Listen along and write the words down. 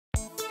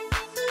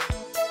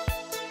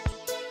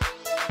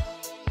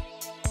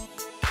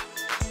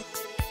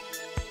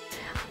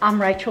I'm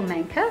Rachel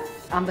Mahncke.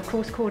 I'm the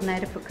course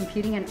coordinator for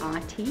computing and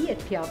IT at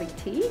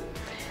PIBT.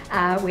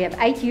 We have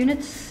 8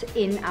 units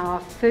in our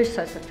first,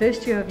 so it's the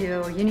first year of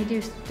your uni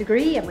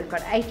degree, and we've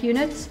got 8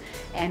 units,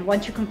 and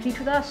once you complete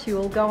with us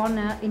you'll go on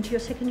into your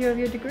second year of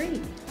your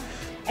degree.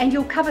 And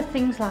you'll cover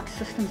things like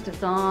systems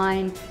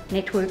design,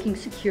 networking,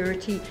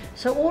 security,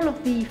 so all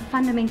of the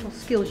fundamental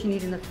skills you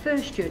need in the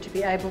first year to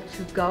be able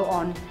to go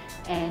on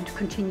and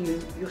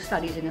continue your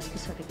studies in a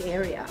specific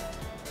area.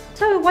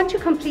 So once you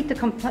complete the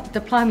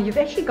diploma, you've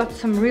actually got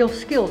some real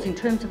skills in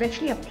terms of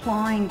actually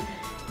applying.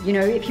 You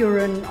know, if you're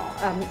an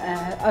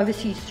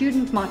overseas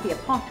student, might be a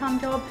part-time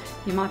job,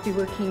 you might be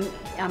working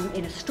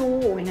in a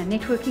store or in a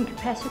networking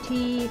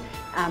capacity,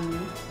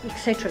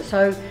 etc.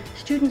 So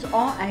students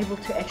are able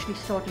to actually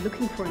start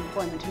looking for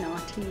employment in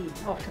IT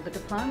after the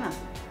diploma.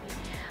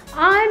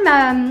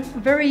 I'm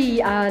very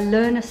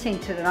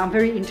learner-centered and I'm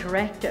very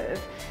interactive.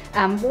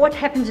 What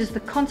happens is the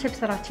concepts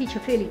that I teach are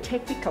fairly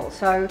technical.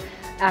 So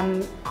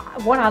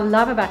what I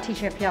love about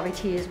teaching at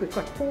PIBT is we've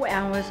got 4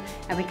 hours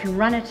and we can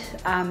run it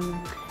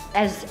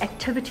as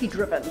activity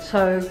driven.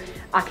 So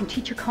I can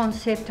teach a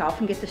concept, I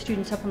often get the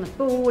students up on the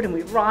board and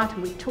we write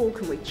and we talk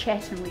and we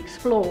chat and we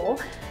explore.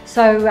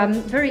 So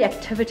very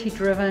activity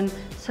driven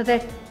so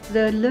that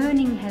the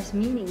learning has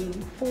meaning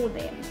for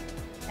them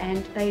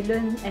and they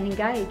learn and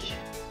engage.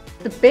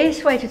 The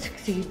best way to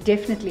succeed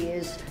definitely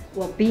is,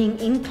 well, being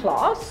in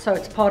class, so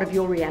it's part of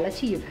your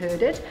reality, you've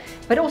heard it,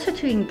 but also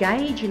to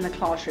engage in the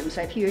classroom.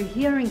 So if you're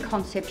hearing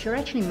concepts, you're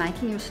actually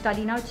making your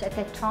study notes at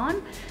that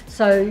time.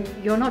 So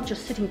you're not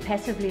just sitting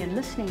passively and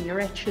listening, you're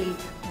actually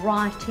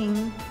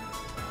writing,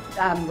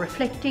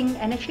 reflecting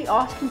and actually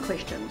asking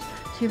questions.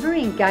 So you're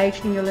very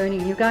engaged in your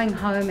learning. You're going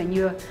home and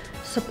you're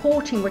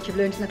supporting what you've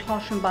learned in the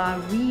classroom by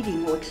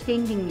reading or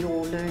extending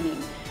your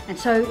learning. And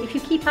so if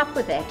you keep up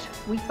with that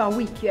week by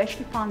week, you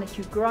actually find that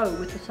you grow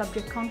with the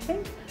subject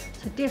content.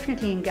 So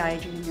definitely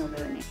engaging in your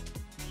learning.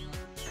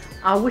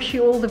 I wish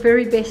you all the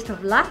very best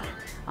of luck.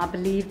 I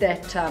believe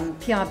that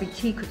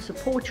PIBT could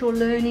support your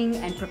learning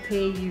and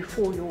prepare you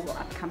for your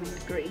upcoming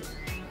degree.